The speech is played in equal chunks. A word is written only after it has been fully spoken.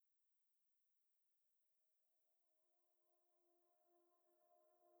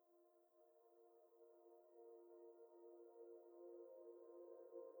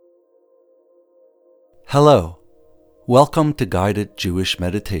Hello, welcome to Guided Jewish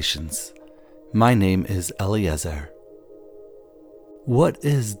Meditations. My name is Eliezer. What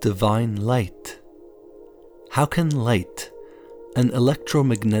is divine light? How can light, an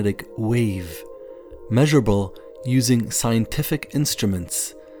electromagnetic wave, measurable using scientific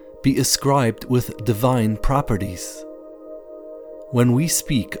instruments, be ascribed with divine properties? When we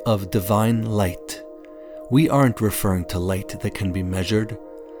speak of divine light, we aren't referring to light that can be measured,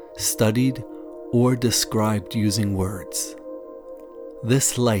 studied, or described using words.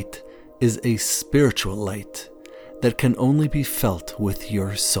 This light is a spiritual light that can only be felt with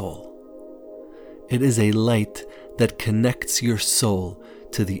your soul. It is a light that connects your soul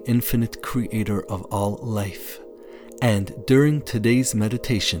to the infinite creator of all life. And during today's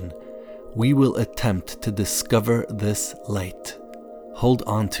meditation, we will attempt to discover this light, hold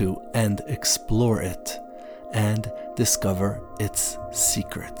on to and explore it, and discover its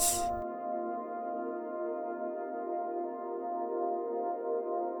secrets.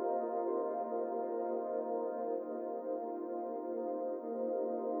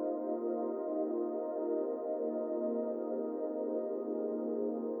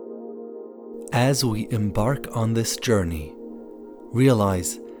 As we embark on this journey,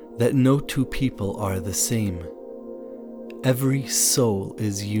 realize that no two people are the same. Every soul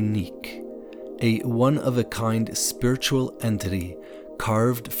is unique, a one-of-a-kind spiritual entity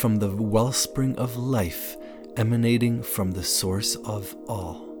carved from the wellspring of life emanating from the source of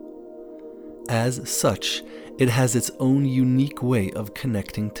all. As such, it has its own unique way of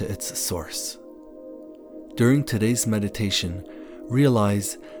connecting to its source. During today's meditation,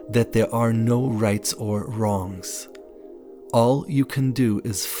 realize that there are no rights or wrongs. All you can do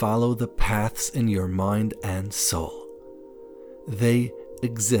is follow the paths in your mind and soul. They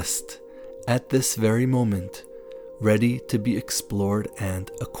exist at this very moment, ready to be explored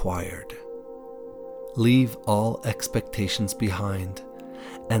and acquired. Leave all expectations behind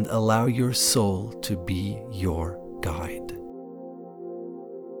and allow your soul to be your guide.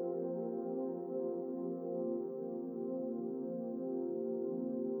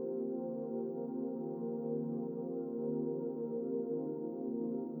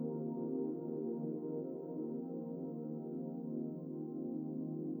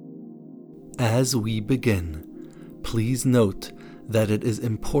 As we begin, please note that it is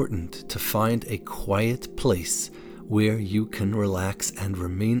important to find a quiet place where you can relax and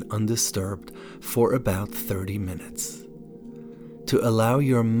remain undisturbed for about 30 minutes. To allow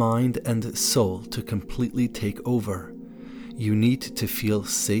your mind and soul to completely take over, you need to feel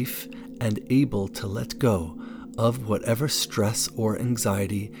safe and able to let go of whatever stress or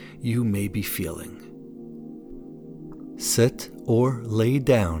anxiety you may be feeling. Sit or lay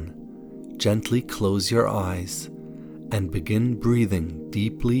down. Gently close your eyes and begin breathing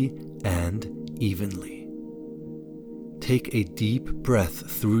deeply and evenly. Take a deep breath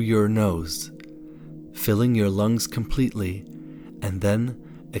through your nose, filling your lungs completely, and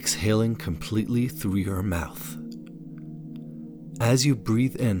then exhaling completely through your mouth. As you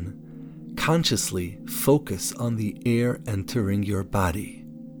breathe in, consciously focus on the air entering your body,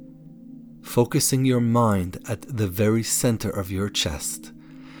 focusing your mind at the very center of your chest.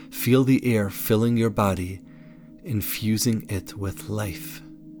 Feel the air filling your body, infusing it with life.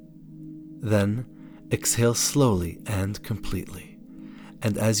 Then exhale slowly and completely,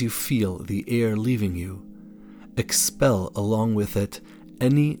 and as you feel the air leaving you, expel along with it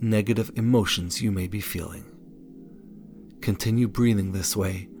any negative emotions you may be feeling. Continue breathing this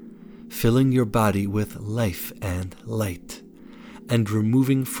way, filling your body with life and light, and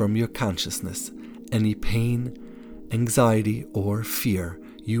removing from your consciousness any pain, anxiety, or fear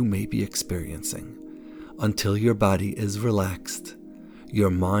you may be experiencing, until your body is relaxed, your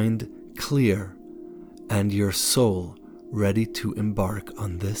mind clear, and your soul ready to embark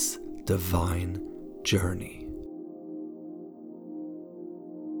on this divine journey.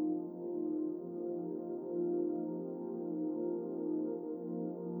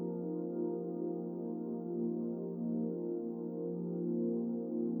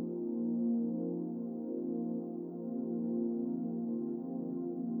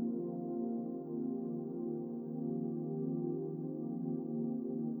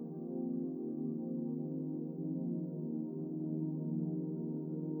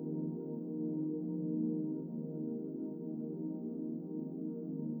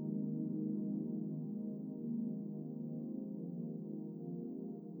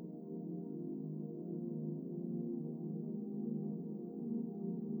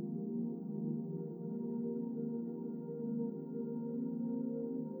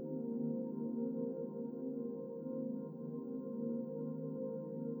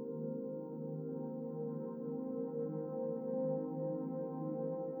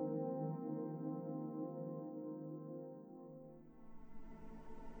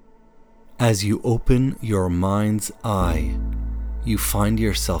 As you open your mind's eye, you find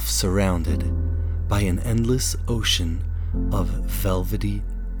yourself surrounded by an endless ocean of velvety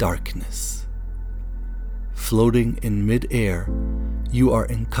darkness. Floating in mid-air, you are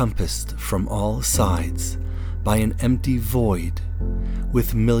encompassed from all sides by an empty void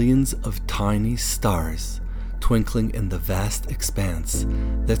with millions of tiny stars twinkling in the vast expanse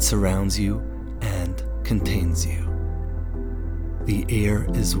that surrounds you and contains you. The air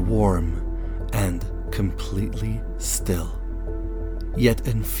is warm and completely still, yet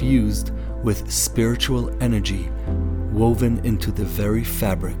infused with spiritual energy woven into the very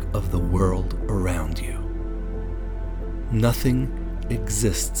fabric of the world around you. Nothing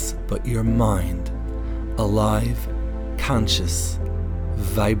exists but your mind, alive, conscious,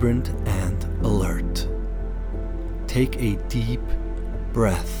 vibrant, and alert. Take a deep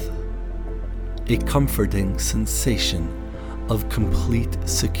breath. A comforting sensation of complete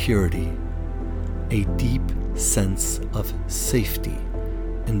security, a deep sense of safety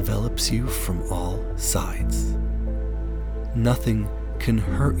envelops you from all sides. Nothing can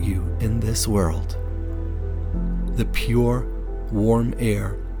hurt you in this world. The pure, warm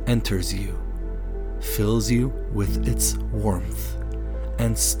air enters you, fills you with its warmth,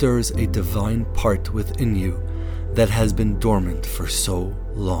 and stirs a divine part within you that has been dormant for so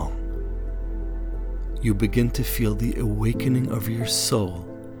long. You begin to feel the awakening of your soul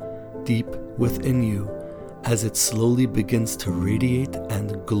deep within you as it slowly begins to radiate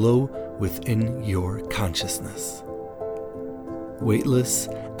and glow within your consciousness. Weightless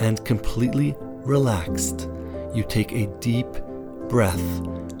and completely relaxed, you take a deep breath,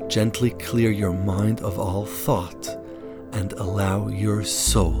 gently clear your mind of all thought, and allow your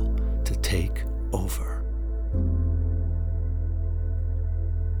soul to take over.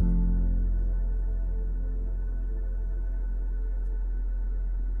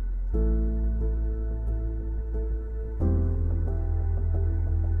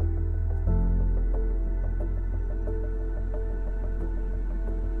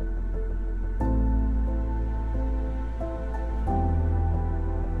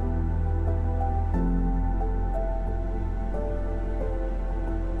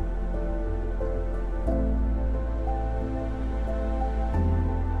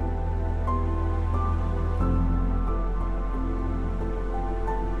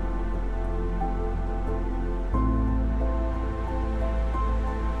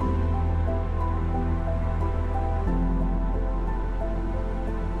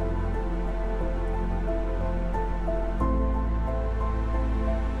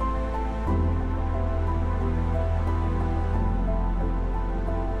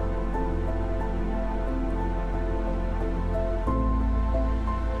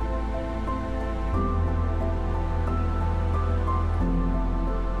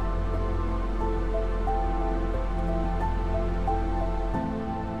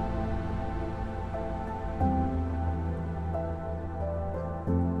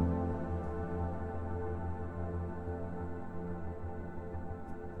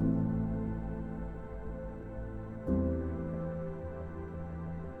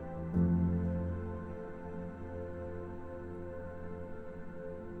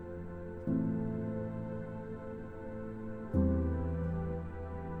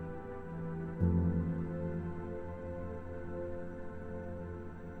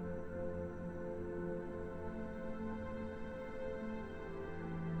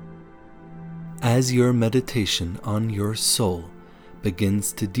 As your meditation on your soul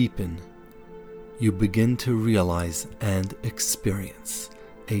begins to deepen, you begin to realize and experience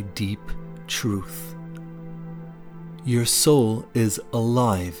a deep truth. Your soul is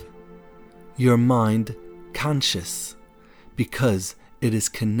alive, your mind conscious, because it is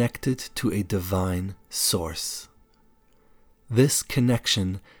connected to a divine source. This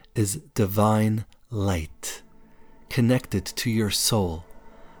connection is divine light, connected to your soul,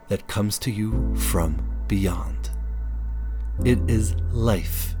 that comes to you from beyond. It is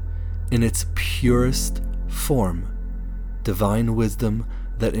life in its purest form, divine wisdom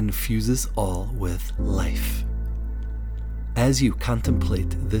that infuses all with life. As you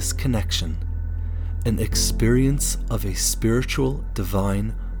contemplate this connection, an experience of a spiritual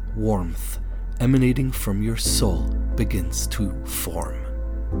divine warmth emanating from your soul begins to form.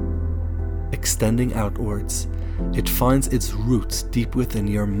 Extending outwards, it finds its roots deep within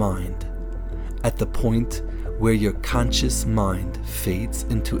your mind, at the point where your conscious mind fades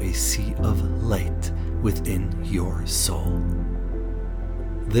into a sea of light within your soul.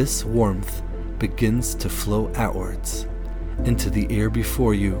 This warmth begins to flow outwards into the air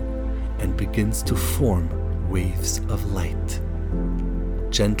before you and begins to form waves of light.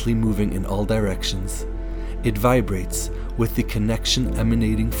 gently moving in all directions. It vibrates with the connection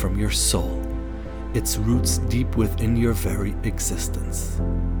emanating from your soul, its roots deep within your very existence.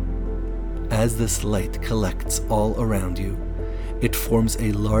 As this light collects all around you, it forms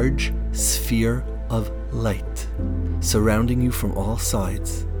a large sphere of light, surrounding you from all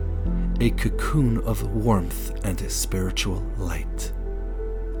sides, a cocoon of warmth and spiritual light.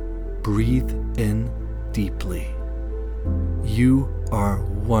 Breathe in deeply. You are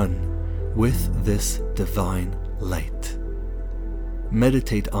one with this divine light.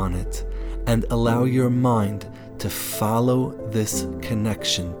 Meditate on it and allow your mind to follow this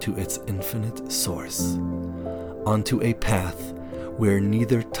connection to its infinite source, onto a path where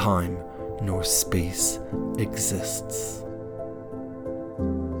neither time nor space exists.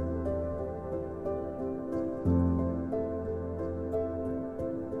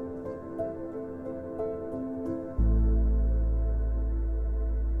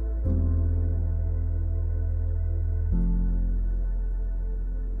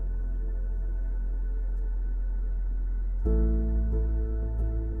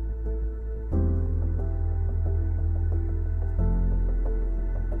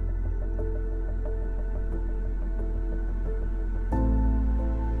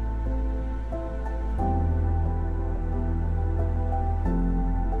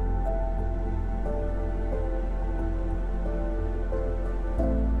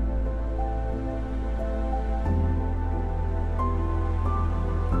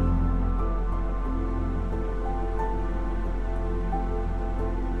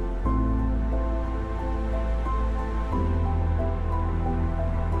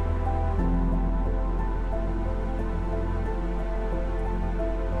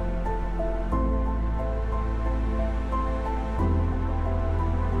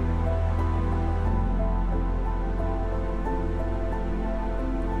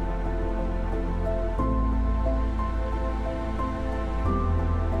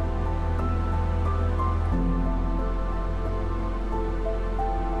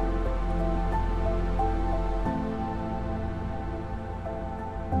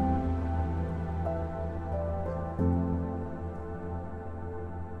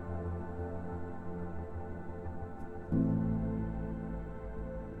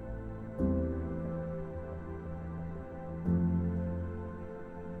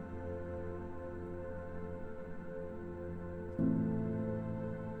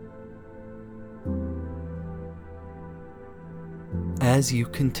 As you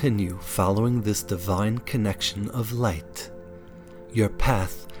continue following this divine connection of light, your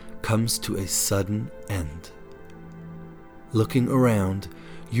path comes to a sudden end. Looking around,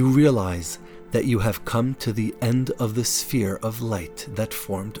 you realize that you have come to the end of the sphere of light that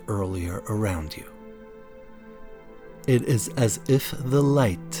formed earlier around you. It is as if the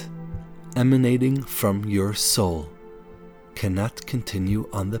light emanating from your soul cannot continue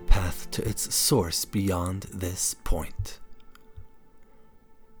on the path to its source beyond this point.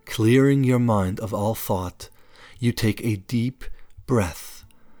 Clearing your mind of all thought, you take a deep breath,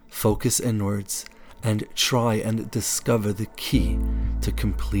 focus inwards, and try and discover the key to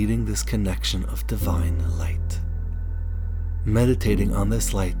completing this connection of divine light. Meditating on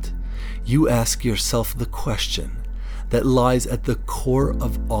this light, you ask yourself the question that lies at the core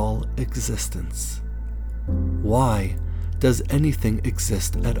of all existence. Why does anything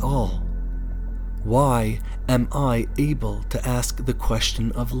exist at all? Why am I able to ask the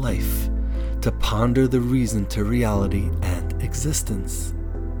question of life, to ponder the reason to reality and existence?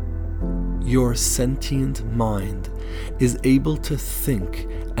 Your sentient mind is able to think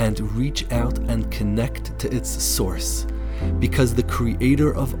and reach out and connect to its source because the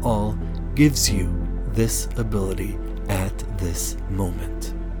Creator of all gives you this ability at this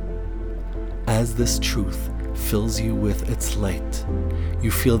moment. As this truth fills you with its light,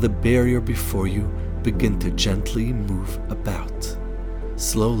 you feel the barrier before you begin to gently move about,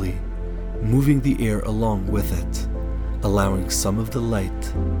 slowly moving the air along with it, allowing some of the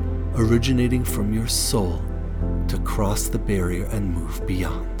light originating from your soul to cross the barrier and move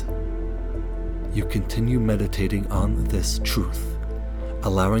beyond. You continue meditating on this truth,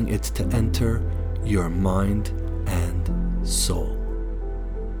 allowing it to enter your mind and soul.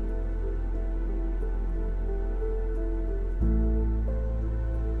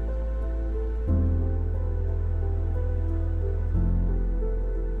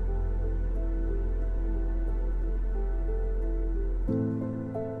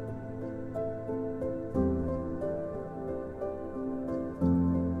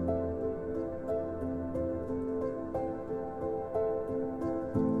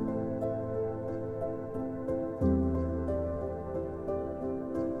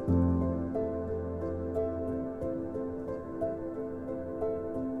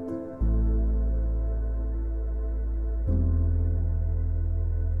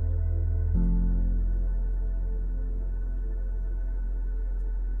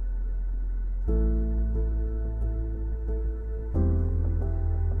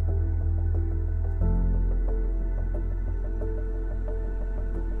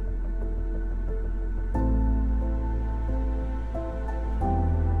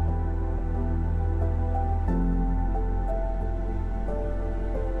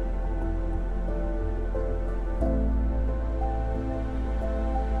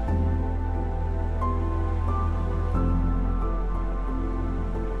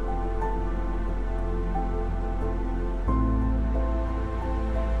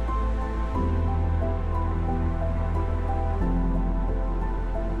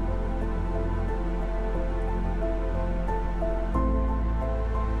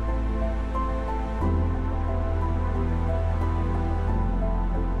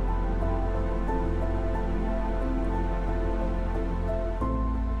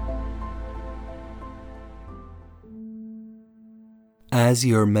 As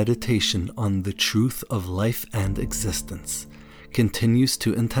your meditation on the truth of life and existence continues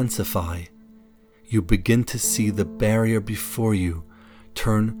to intensify, you begin to see the barrier before you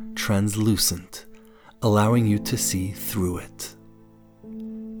turn translucent, allowing you to see through it.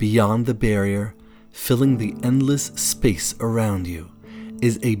 Beyond the barrier, filling the endless space around you,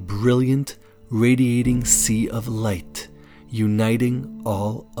 is a brilliant, radiating sea of light, uniting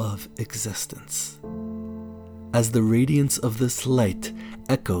all of existence. As the radiance of this light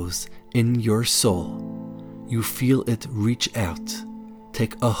echoes in your soul, you feel it reach out,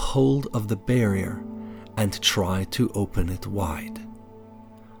 take a hold of the barrier, and try to open it wide.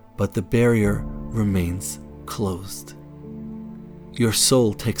 But the barrier remains closed. Your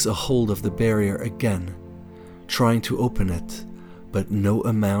soul takes a hold of the barrier again, trying to open it, but no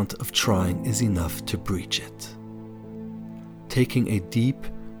amount of trying is enough to breach it. Taking a deep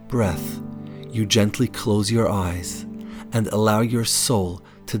breath, you gently close your eyes and allow your soul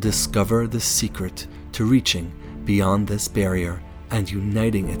to discover the secret to reaching beyond this barrier and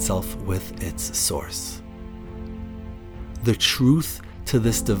uniting itself with its source. The truth to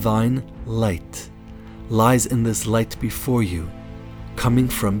this divine light lies in this light before you, coming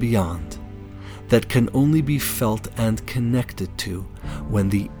from beyond, that can only be felt and connected to when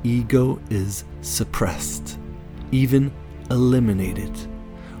the ego is suppressed, even eliminated,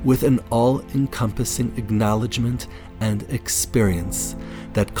 with an all-encompassing acknowledgement and experience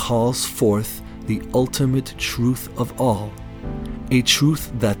that calls forth the ultimate truth of all, a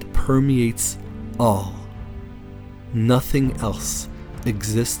truth that permeates all. Nothing else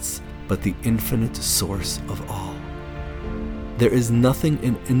exists but the infinite source of all. There is nothing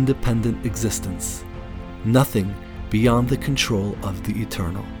in independent existence, nothing beyond the control of the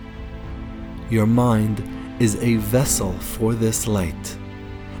eternal. Your mind is a vessel for this light,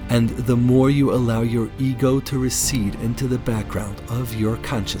 and the more you allow your ego to recede into the background of your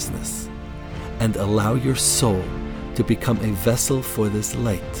consciousness and allow your soul to become a vessel for this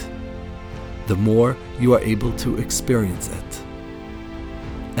light, the more you are able to experience it.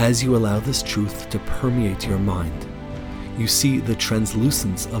 As you allow this truth to permeate your mind, you see the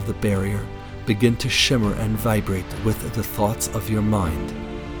translucence of the barrier begin to shimmer and vibrate with the thoughts of your mind,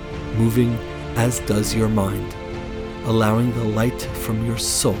 moving as does your mind, allowing the light from your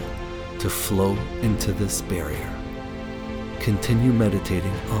soul to flow into this barrier. Continue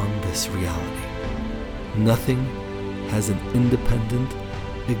meditating on this reality. Nothing has an independent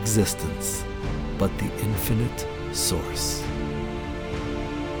existence but the infinite source.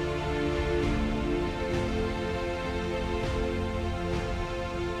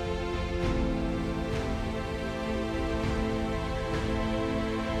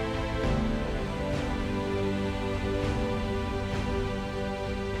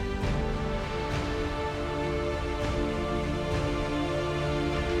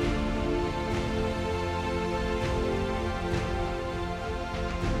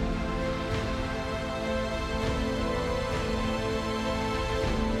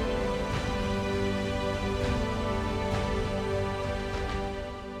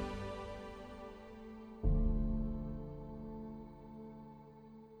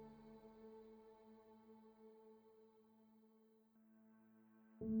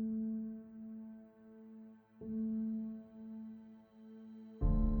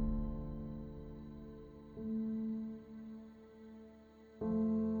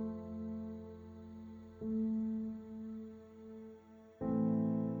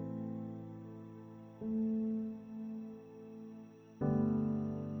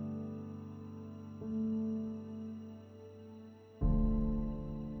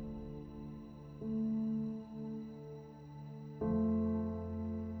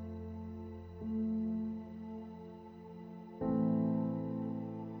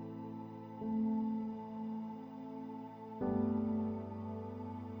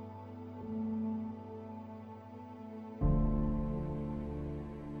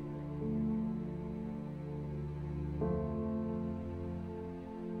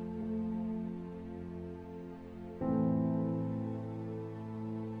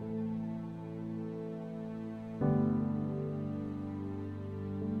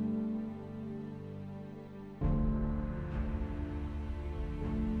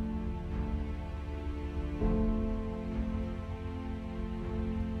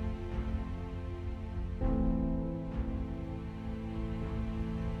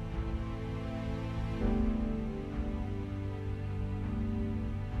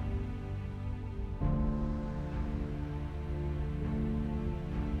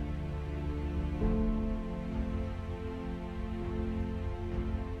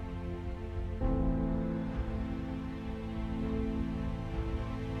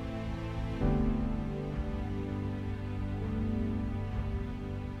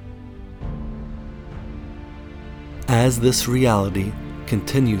 As this reality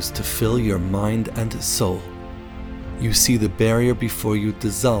continues to fill your mind and soul, you see the barrier before you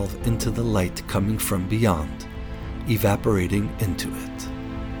dissolve into the light coming from beyond, evaporating into it.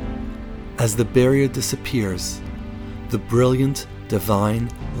 As the barrier disappears, the brilliant, divine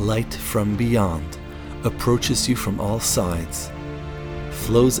light from beyond approaches you from all sides,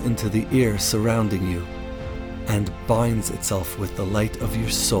 flows into the air surrounding you, and binds itself with the light of your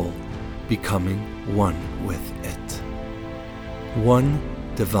soul, becoming one with it. One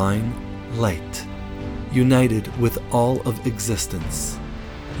divine light, united with all of existence,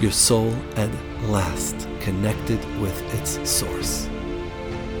 your soul at last connected with its source.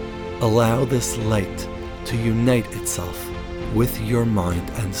 Allow this light to unite itself with your mind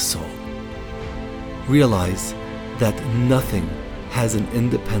and soul. Realize that nothing has an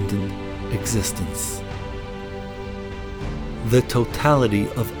independent existence. The totality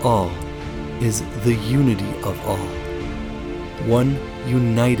of all is the unity of all, one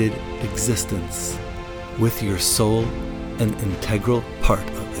united existence, with your soul an integral part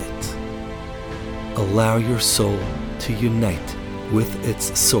of it. Allow your soul to unite with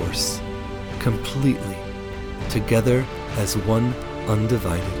its source completely, together as one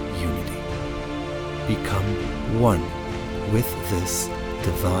undivided unity. Become one with this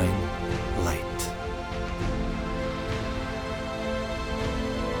divine light.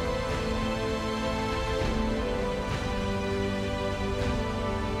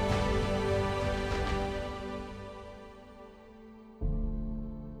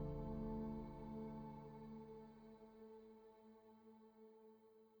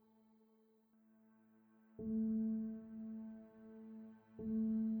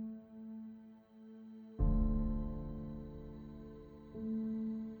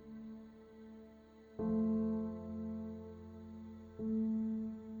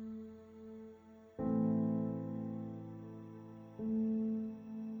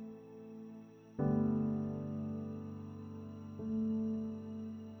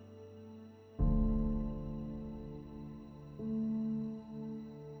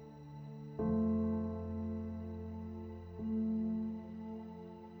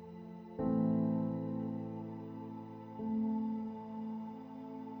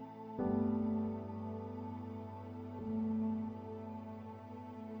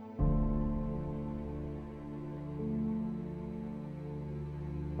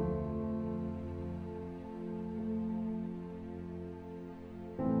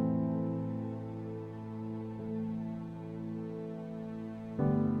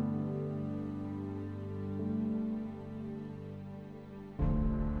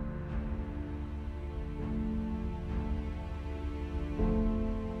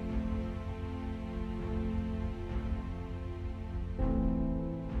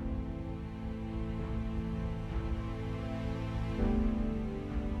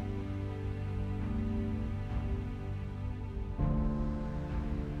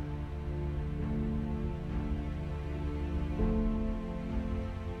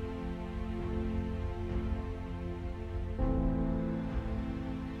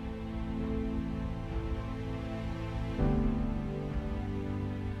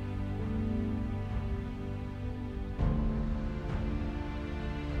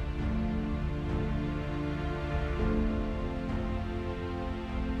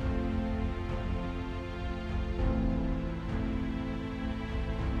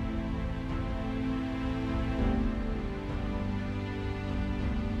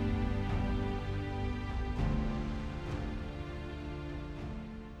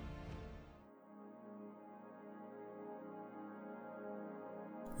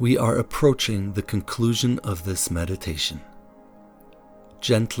 We are approaching the conclusion of this meditation.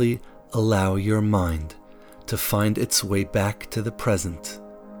 Gently allow your mind to find its way back to the present,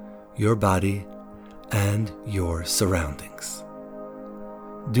 your body, and your surroundings.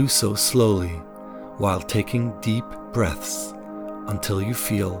 Do so slowly while taking deep breaths until you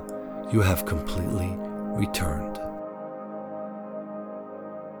feel you have completely returned.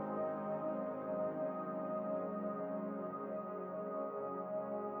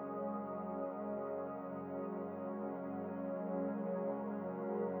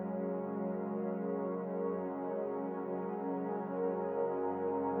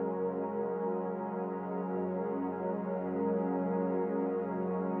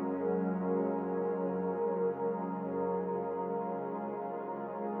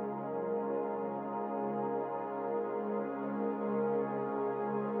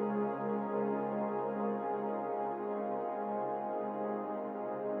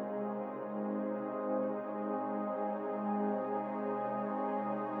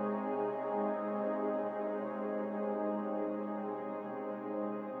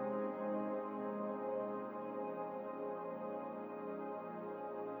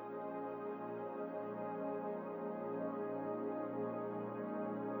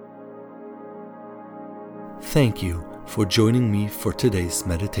 Thank you for joining me for today's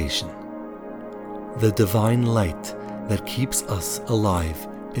meditation. The divine light that keeps us alive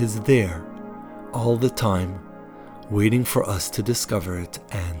is there all the time, waiting for us to discover it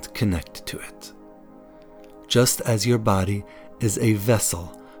and connect to it. Just as your body is a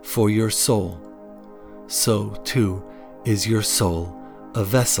vessel for your soul, so too is your soul a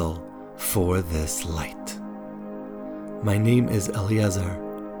vessel for this light. My name is Eliezer.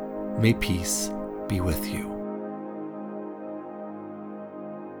 May peace be with you.